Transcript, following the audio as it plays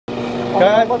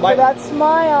Good. Look for that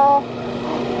smile.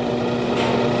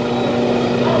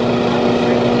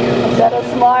 Is that a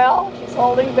smile? She's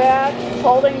holding back. She's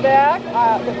holding back.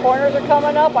 The corners are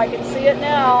coming up. I can see it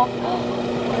now.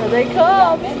 Here they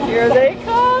come. Here they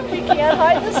come. She can't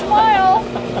hide the smile.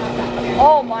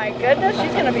 Oh my goodness,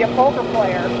 she's going to be a poker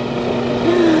player.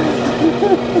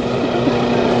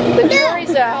 The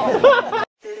jury's out.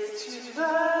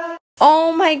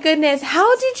 Oh my goodness,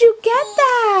 how did you get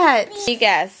that? Let me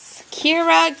guess.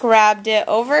 Kira grabbed it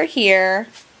over here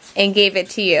and gave it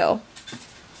to you.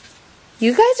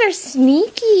 You guys are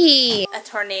sneaky. A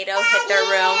tornado hit their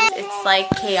rooms. It's like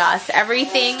chaos.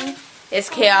 Everything is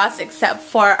chaos except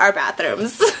for our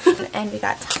bathrooms. And we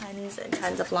got tons and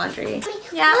tons of laundry.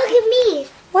 Yeah. Look at me.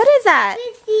 What is that?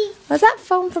 Was that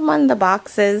foam from one of the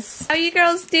boxes? How are you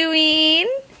girls doing?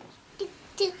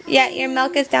 Yeah, your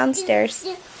milk is downstairs.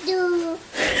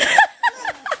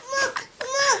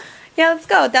 Yeah, let's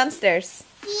go downstairs.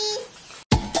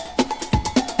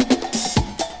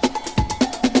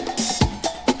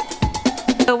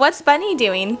 So what's Bunny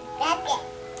doing?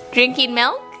 Drinking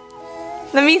milk?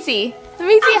 Let me see. Let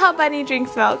me see how Bunny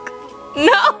drinks milk.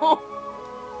 No!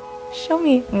 Show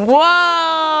me.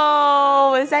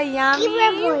 Whoa! Is that yummy? Keep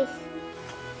your voice.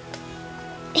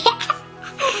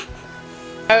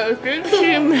 I think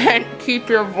she meant keep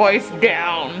your voice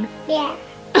down. Yeah.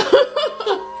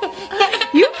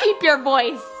 You keep your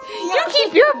voice. You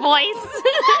keep your voice.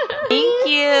 Thank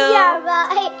you. Yeah,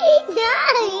 right.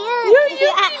 You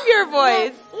keep your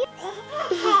voice.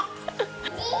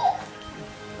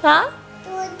 Huh?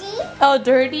 Dirty. Oh,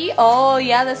 dirty? Oh,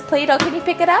 yeah, this Play-Doh. Can you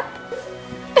pick it up?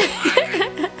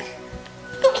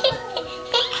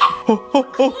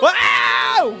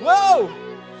 Wow! Whoa!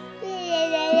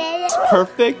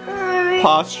 Perfect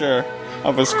posture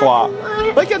of a squat.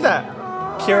 Look at that.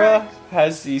 Kira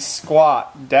has the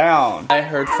squat down. I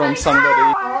heard from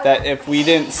somebody that if we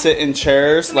didn't sit in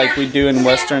chairs like we do in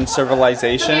Western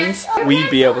civilizations, we'd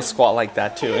be able to squat like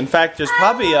that too. In fact, there's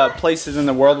probably places in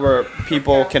the world where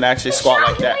people can actually squat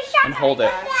like that and hold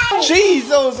it. Jeez,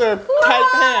 those are tight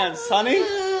pants, honey. You're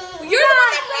the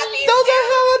one that brought me. Those are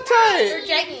hella tight. Your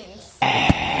jeggings.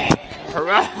 Hey, look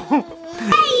out!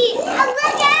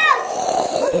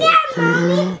 Look out,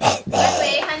 Mommy!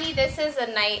 Wait, honey, this is a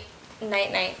night.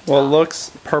 Well, it looks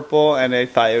purple, and I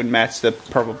thought it would match the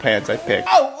purple pants I picked.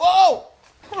 Oh, whoa!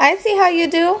 I see how you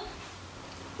do.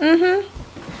 Mm-hmm.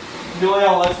 Julia,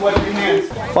 let's wipe your hands.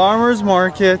 Farmer's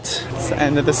market. It's the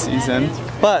end of the season,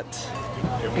 but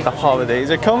the holidays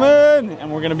are coming,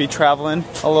 and we're gonna be traveling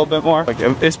a little bit more. Like,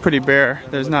 it's pretty bare.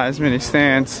 There's not as many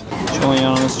stands.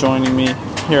 Juliana is joining me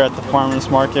here at the farmer's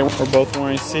market. We're both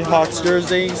wearing Seahawks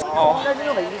jerseys. Oh,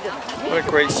 what a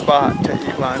great spot to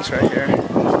eat lunch right here.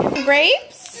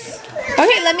 Grapes?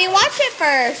 Okay, let me watch it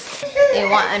first. They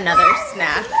want another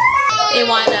snack. They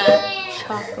want a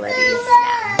chocolatey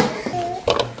snack.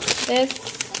 This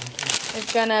is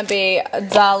gonna be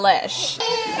delish.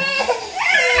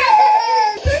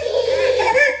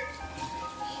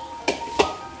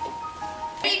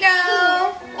 There you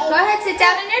go. Go ahead, sit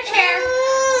down in your chair.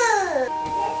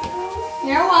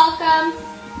 You're welcome.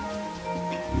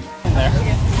 There.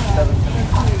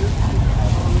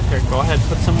 Here, go ahead,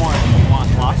 put some more if you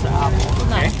want. Lots of apples,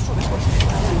 okay?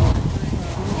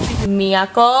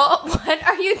 Miyako, what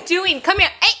are you doing? Come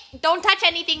here. Hey, don't touch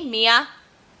anything, Mia.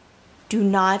 Do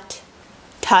not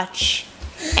touch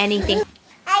anything.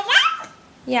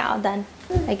 Yeah, all done.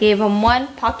 I gave him one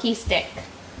Pocky stick.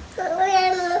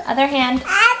 Other hand.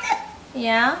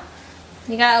 Yeah?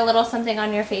 You got a little something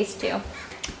on your face too.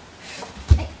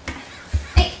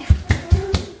 Hey.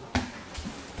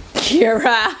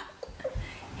 Kira.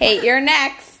 Hey, you're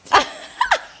next.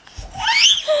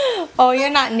 Oh, you're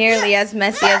not nearly as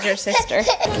messy as your sister.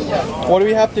 What do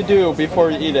we have to do before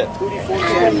we eat it?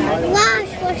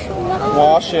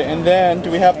 Wash it, and then do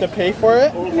we have to pay for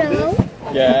it? No.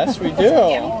 Yes, we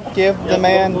do. Give the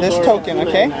man this token,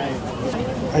 okay?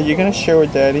 Are you gonna share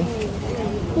with Daddy?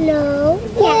 No.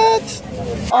 What?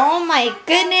 Oh my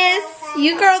goodness.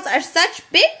 You girls are such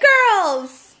big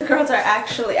girls. The girls are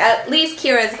actually, at least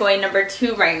Kira's going number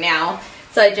 2 right now.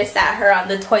 So I just sat her on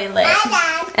the toilet.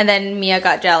 And then Mia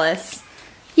got jealous.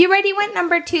 You already went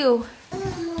number 2.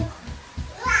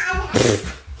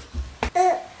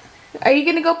 Are you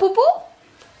gonna go poo-poo?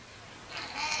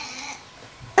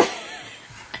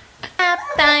 Nap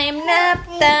time, nap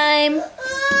time.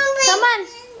 Come on.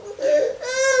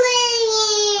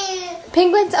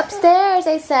 Penguin's upstairs,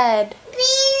 I said.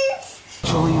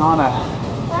 Juliana,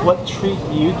 what treat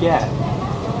do you get?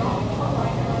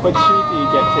 What treat do you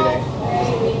get today?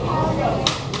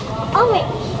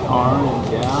 Orange. Orange,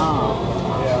 yeah.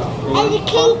 And the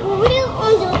kangaroo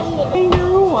on the lid.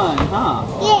 Kangaroo one, huh?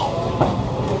 Yeah.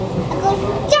 I go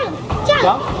jump, jump.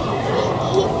 Jump?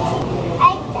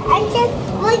 I'm just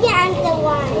looking at the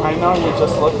one. I know you're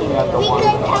just looking at the one.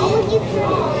 Because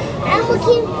I'm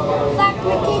looking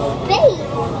for the space.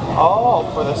 Oh,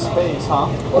 for the space, huh?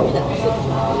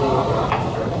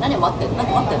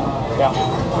 Yeah,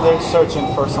 they're searching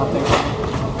for something.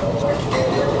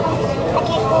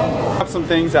 Have some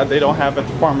things that they don't have at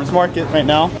the farmer's market right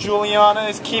now. Juliana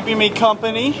is keeping me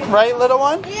company, right, little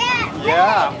one? Yeah.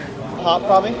 Yeah. Hot,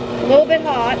 probably? A little bit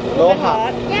hot. A little bit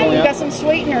hot. Yeah. We've got some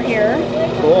sweetener here.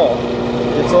 Cool.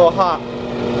 It's a little hot.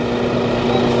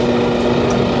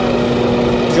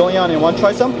 Juliana, you want to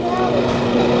try some?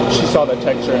 She saw the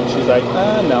texture and she's like,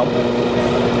 no.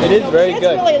 It is very kids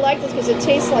good. Kids really like this because it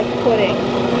tastes like pudding.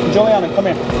 Juliana, come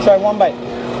here. Try one bite.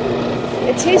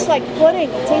 It tastes like pudding.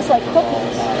 It tastes like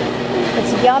cookies.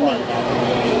 It's yummy.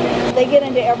 They get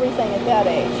into everything at that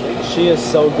age. She is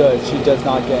so good. She does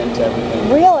not get into everything.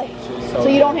 Really? She's So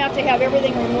you don't have to have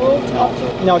everything removed?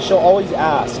 No, she'll always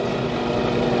ask.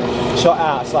 She'll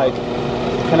ask, like,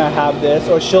 can I have this?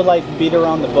 Or she'll, like, beat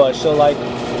around the bush. She'll, like,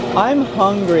 I'm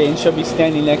hungry, and she'll be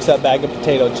standing next to a bag of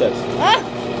potato chips. Ah,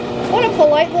 what a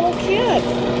polite little kid.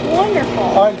 Wonderful.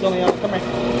 All right, Juliana, come here.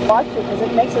 Watch it because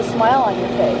it makes a smile on your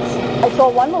face. I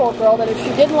told one little girl that if she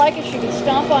didn't like it, she could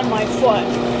stomp on my foot.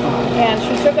 And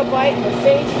she took a bite and her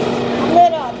face was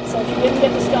lit up, so she didn't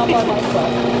get to stomp on my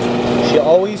foot. She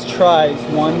always tries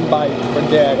one bite for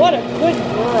Dad. What a good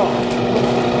girl.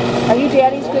 Are you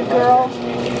Daddy's good girl?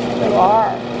 You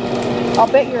are. I'll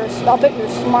bet you're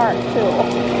smart too.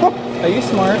 Are you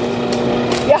smart?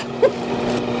 Yeah.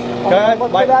 Okay,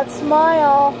 Look bye. for that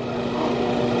smile.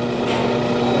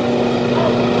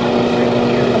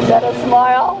 Is that a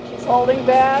smile? She's holding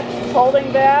back. She's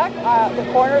holding back. The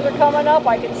corners are coming up.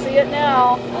 I can see it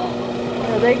now.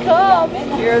 Here they come.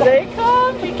 Here they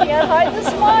come. She can't hide the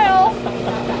smile.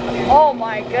 Oh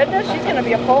my goodness, she's going to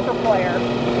be a poker player.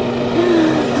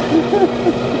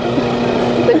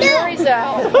 The jury's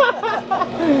out.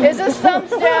 Is this thumbs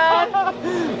down?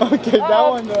 Okay, that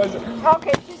one does.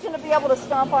 Okay, she's going to be able to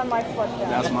stomp on my foot down.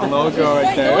 That's my little girl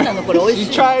right there.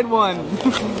 She tried one.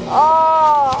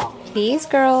 Oh. These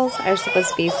girls are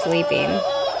supposed to be sleeping.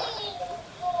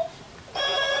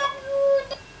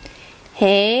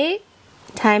 Hey,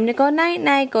 time to go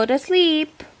night-night. Go to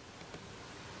sleep.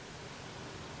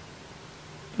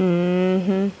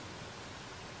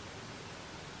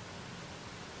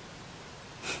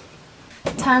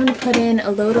 Time to put in a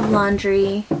load of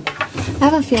laundry. I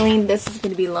have a feeling this is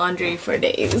going to be laundry for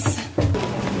days.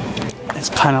 It's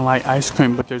kind of like ice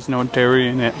cream, but there's no dairy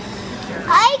in it.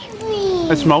 Ice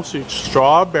cream. It's mostly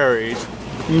strawberries.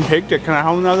 You picked it. Can I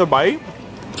have another bite?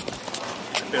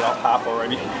 I bit off half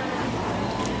already.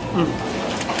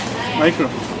 Thank you.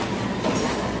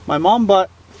 My mom bought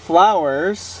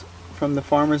flowers from the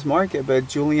farmer's market, but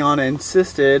Juliana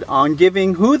insisted on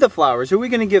giving who the flowers? Who are we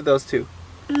going to give those to?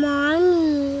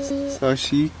 Mommy. So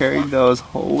she carried those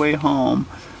whole way home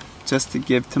just to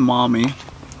give to Mommy.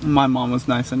 My mom was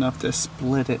nice enough to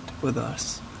split it with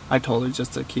us. I told her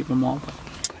just to keep them all.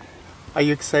 Are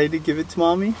you excited to give it to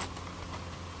Mommy?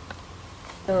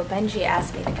 So Benji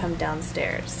asked me to come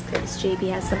downstairs because JB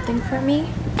has something for me.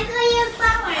 I got your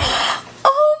flowers.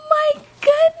 Oh my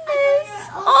goodness!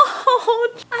 Oh,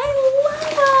 I love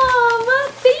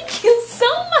them! Thank you so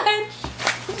much!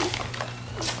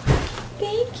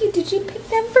 Thank you. Did you pick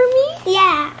them for me?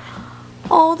 Yeah.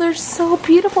 Oh, they're so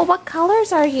beautiful. What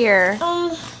colors are here?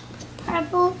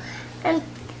 Purple and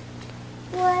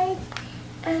white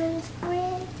and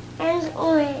red and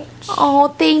orange. Oh,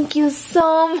 thank you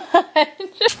so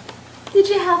much. Did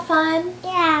you have fun?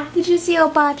 Yeah. Did you see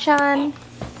Oba-chan?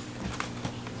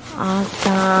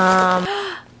 Awesome.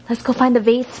 Let's go find the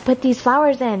vase to put these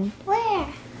flowers in. Where?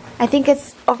 I think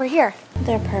it's over here.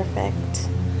 They're perfect.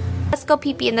 Let's go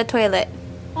pee-pee in the toilet.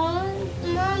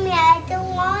 Mommy, I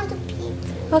don't want to pee.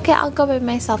 Okay, I'll go by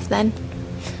myself then.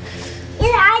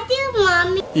 Yes, I do,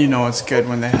 Mommy. You know it's good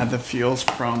when they had the feels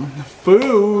from the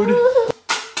food.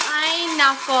 Ay,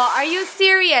 nako. Are you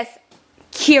serious?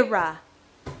 Kira,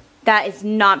 that is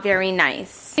not very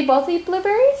nice. They both eat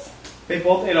blueberries? They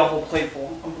both ate a whole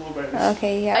plateful of blueberries.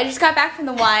 Okay, yeah. I just got back from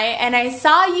the Y and I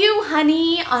saw you,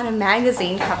 honey, on a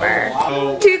magazine cover.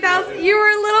 Oh, 2000, you were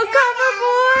a little cover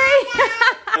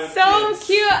boy. So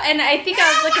cute. And I think I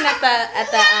was looking at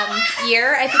the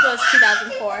year. I think it was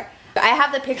 2004. I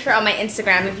have the picture on my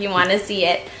Instagram if you want to see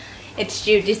it. It's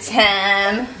Itsjudytime.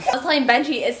 I was telling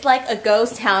Benji it's like a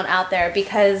ghost town out there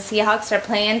because Seahawks are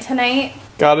playing tonight.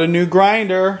 Got a new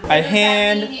grinder. I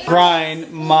hand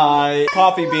grind my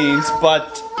coffee beans,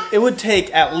 but it would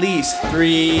take at least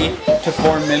 3 to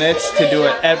 4 minutes to do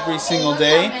it every single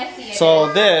day.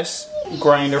 So this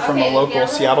grinder from a local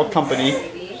Seattle company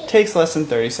takes less than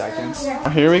 30 seconds.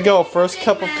 Here we go, first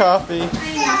cup of coffee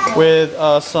with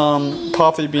some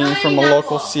coffee beans from a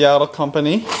local Seattle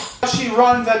company. She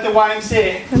runs at the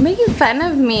YMCA. You're making fun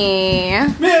of me.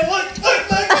 Man, look.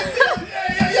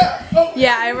 Yeah. Oh.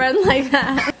 Yeah, I run like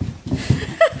that.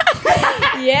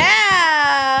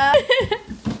 Yeah.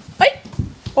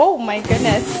 Oh my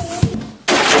goodness.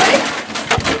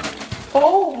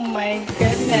 Oh my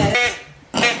goodness.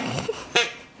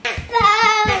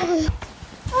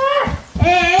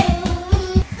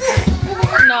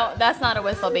 No, that's not a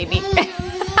whistle, baby.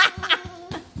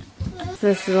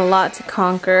 This is a lot to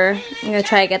conquer. I'm gonna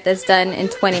try to get this done in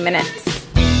 20 minutes.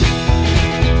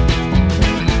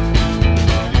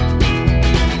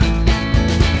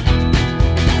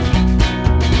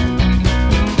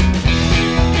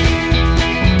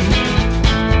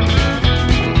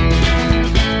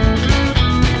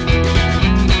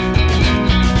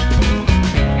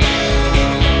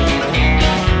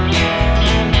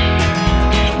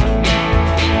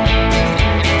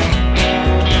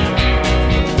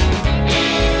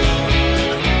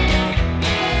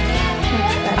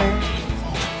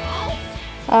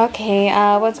 Okay,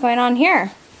 what's going on here?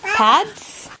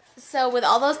 Pads? So with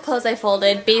all those clothes I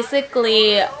folded,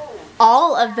 basically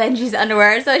all of Benji's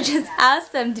underwear, so I just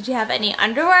asked them, did you have any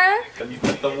underwear? You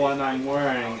put the one I'm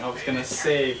wearing, I was gonna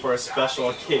save for a special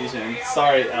occasion.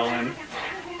 Sorry, Ellen.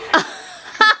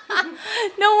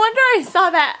 No wonder I saw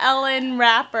that Ellen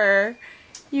wrapper.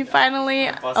 You finally,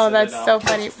 oh that's so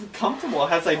funny. It's comfortable, it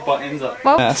has like buttons up.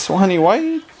 Well, yes, well honey,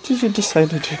 why did you decide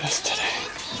to do this today?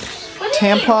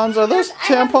 Tampons, are those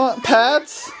tampon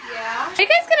pads? Yeah. Are you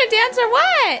guys gonna dance or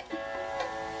what?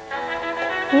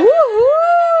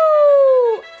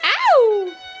 Woohoo!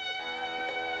 Ow!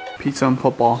 Pizza and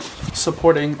football.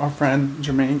 Supporting our friend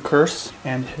Jermaine Curse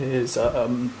and his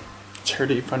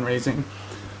charity fundraising,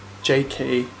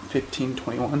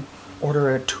 JK1521.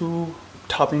 Order a 2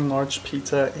 topping large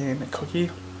pizza and a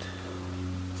cookie.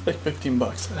 It's like 15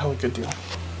 bucks. Hell, a good deal.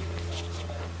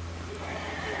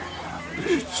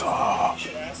 Pizza.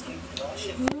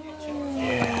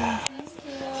 Yeah.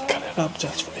 Cut it up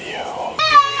just for you.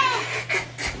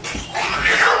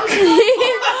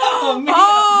 Oh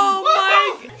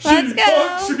my! Let's go.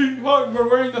 We're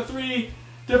wearing the 3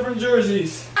 different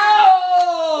jerseys.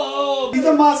 Oh! These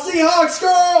are my Seahawks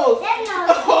girls!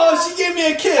 Oh, she gave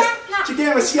me a kiss. She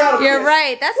gave me a Seattle kiss. You're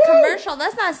right. That's commercial.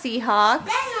 That's not Seahawks.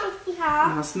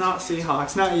 No, it's not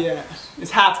Seahawks. Not yet.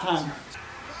 It's halftime.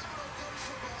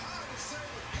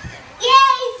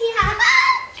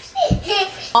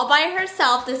 All by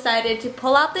herself decided to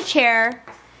pull out the chair,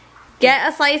 get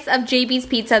a slice of JB's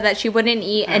pizza that she wouldn't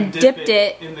eat, and dipped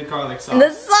it in the garlic sauce. In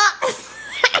the sauce.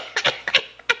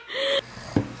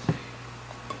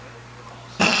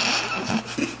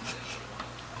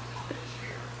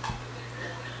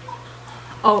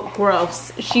 Oh,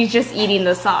 gross. She's just eating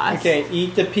the sauce. Okay,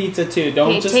 eat the pizza too.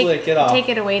 Don't just lick it off. Take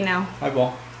it away now.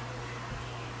 Eyeball.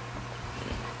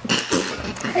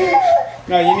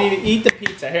 No, you need to eat the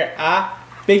pizza. Here,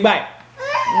 big bite.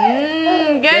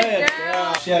 Good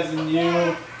girl. She has a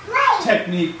new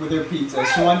technique with her pizza.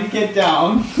 She wanted to get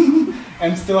down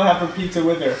and still have her pizza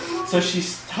with her. So she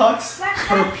tucks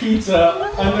her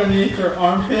pizza underneath her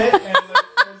armpit and pushes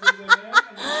it in and then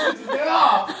pushes it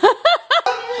off.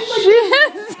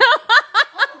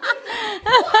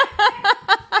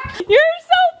 You're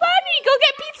so funny. Go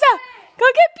get pizza. Go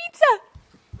get pizza.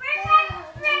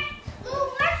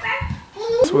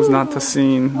 This was not the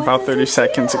scene about 30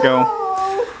 seconds ago.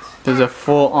 There's a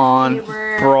full-on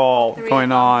brawl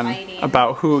going on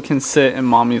about who can sit in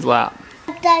mommy's lap.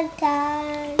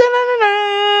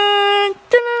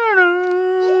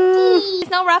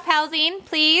 No roughhousing,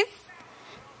 please.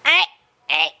 Hey!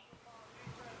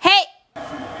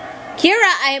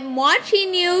 Kira, I'm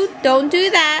watching you. Don't do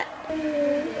that.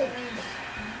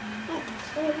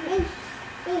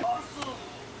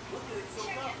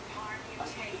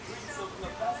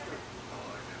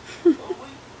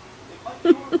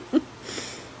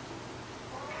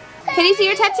 Can you see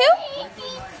your tattoo?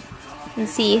 You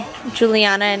see,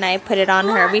 Juliana and I put it on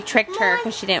her. We tricked her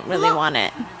because she didn't really want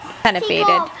it. Kind of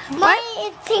faded. What?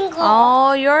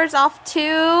 Oh, yours off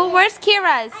too. Where's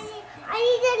Kira's? I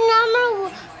need a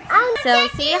number. So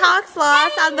Seahawks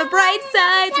lost. On the bright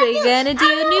side, we're gonna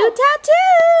do new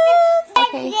tattoos.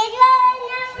 Okay.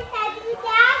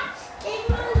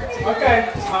 Okay,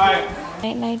 alright.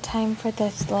 Night time for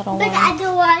this little But one. I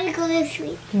don't want to go to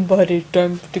sleep. But it's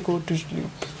time to go to sleep.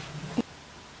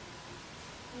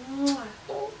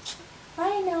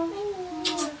 I know.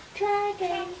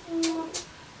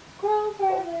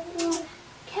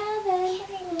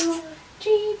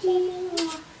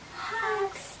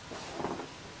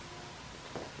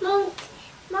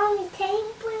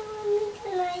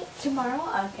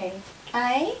 Okay.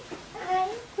 I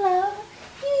love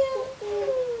you.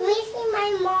 We see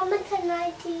my mama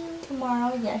tonight too.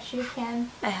 Tomorrow, yes you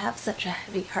can. I have such a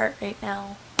heavy heart right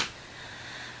now.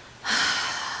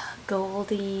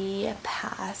 Goldie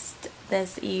passed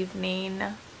this evening.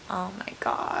 Oh my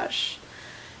gosh.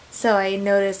 So I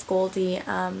noticed Goldie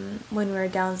when we were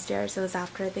downstairs. It was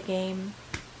after the game.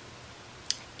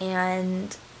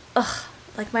 And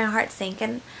like my heart sank.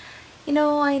 And you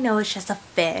know, I know it's just a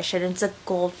fish and it's a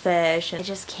goldfish. And I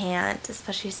just can't,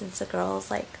 especially since the girl's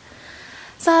like,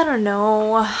 so I don't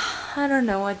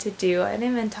know what to do. I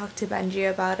didn't even talk to Benji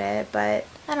about it, but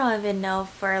I don't even know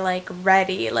if we're like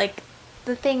ready. Like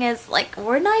the thing is, like,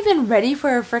 we're not even ready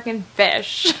for a freaking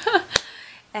fish.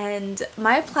 And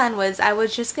my plan was I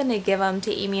was just gonna give them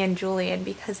to Amy and Julian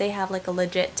because they have like a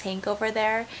legit tank over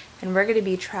there and we're gonna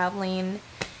be traveling.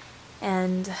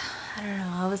 And I don't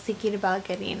know, I was thinking about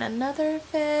getting another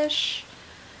fish.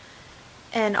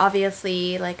 And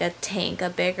obviously like a tank, a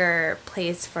bigger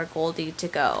place for Goldie to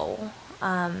go.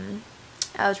 I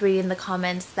was reading the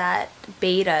comments that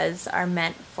betas are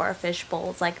meant for fish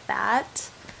bowls like that.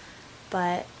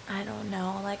 But I don't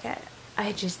know, like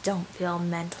I just don't feel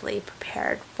mentally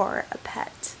prepared for a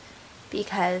pet.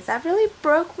 Because that really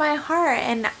broke my heart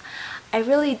and I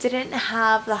really didn't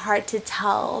have the heart to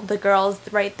tell the girls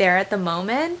right there at the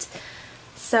moment.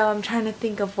 So I'm trying to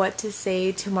think of what to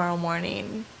say tomorrow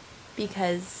morning.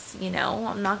 Because, you know,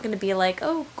 I'm not going to be like,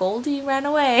 oh, Goldie ran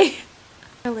away.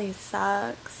 It really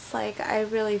sucks. Like, I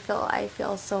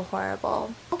feel so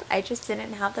horrible. I just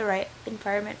didn't have the right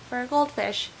environment for a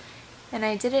goldfish. And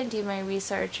I didn't do my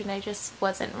research and I just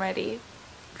wasn't ready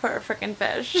for a freaking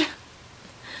fish.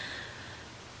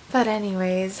 But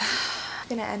anyways, I'm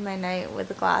gonna end my night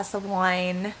with a glass of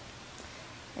wine.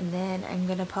 And then I'm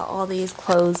gonna put all these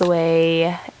clothes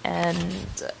away and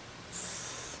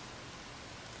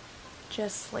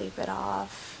just sleep it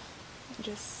off.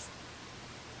 Guys,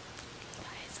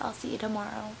 I'll see you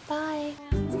tomorrow. Bye.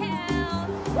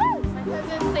 My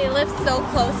cousins, they live so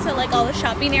close to like all the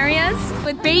shopping areas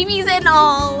with babies and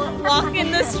all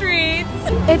walking the streets.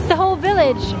 It's the whole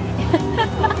village.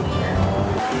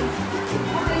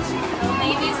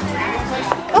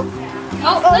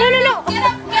 Oh, no. Get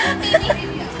up,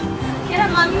 baby. Get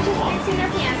up, Mom. You just can't see their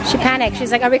pants. She panicked.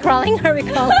 She's like, are we crawling? Are we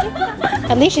crawling?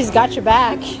 At least she's got your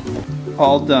back.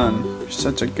 All done. You're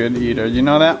such a good eater. You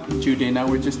know that? Judy and I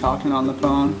were just talking on the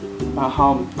phone about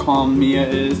how calm Mia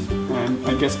is. And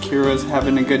I guess Kira's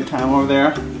having a good time over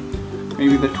there.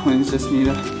 Maybe the twins just need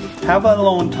to have a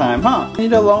alone time, huh?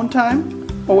 Need alone time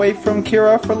away from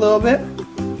Kira for a little bit?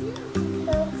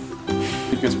 I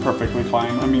think it's perfectly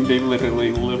fine. I mean, they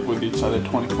literally live with each other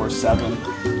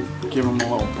 24/7. Give them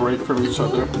a little break from each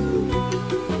other.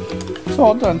 It's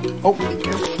all done. Oh.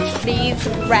 These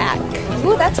rack.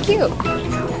 Ooh, that's cute.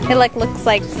 It like looks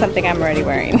like something I'm already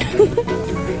wearing.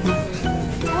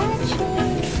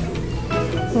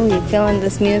 Ooh, you feeling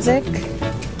this music?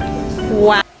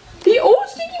 Wow.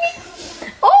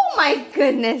 Oh my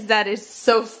goodness, that is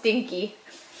so stinky.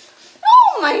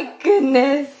 Oh my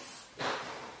goodness.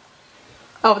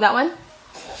 Oh, that one?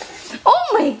 Oh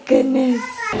my goodness.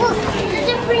 Look, there's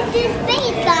a pretty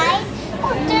space, guys.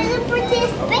 Look, there's a pretty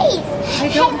space. I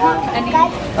don't have any.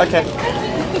 Okay.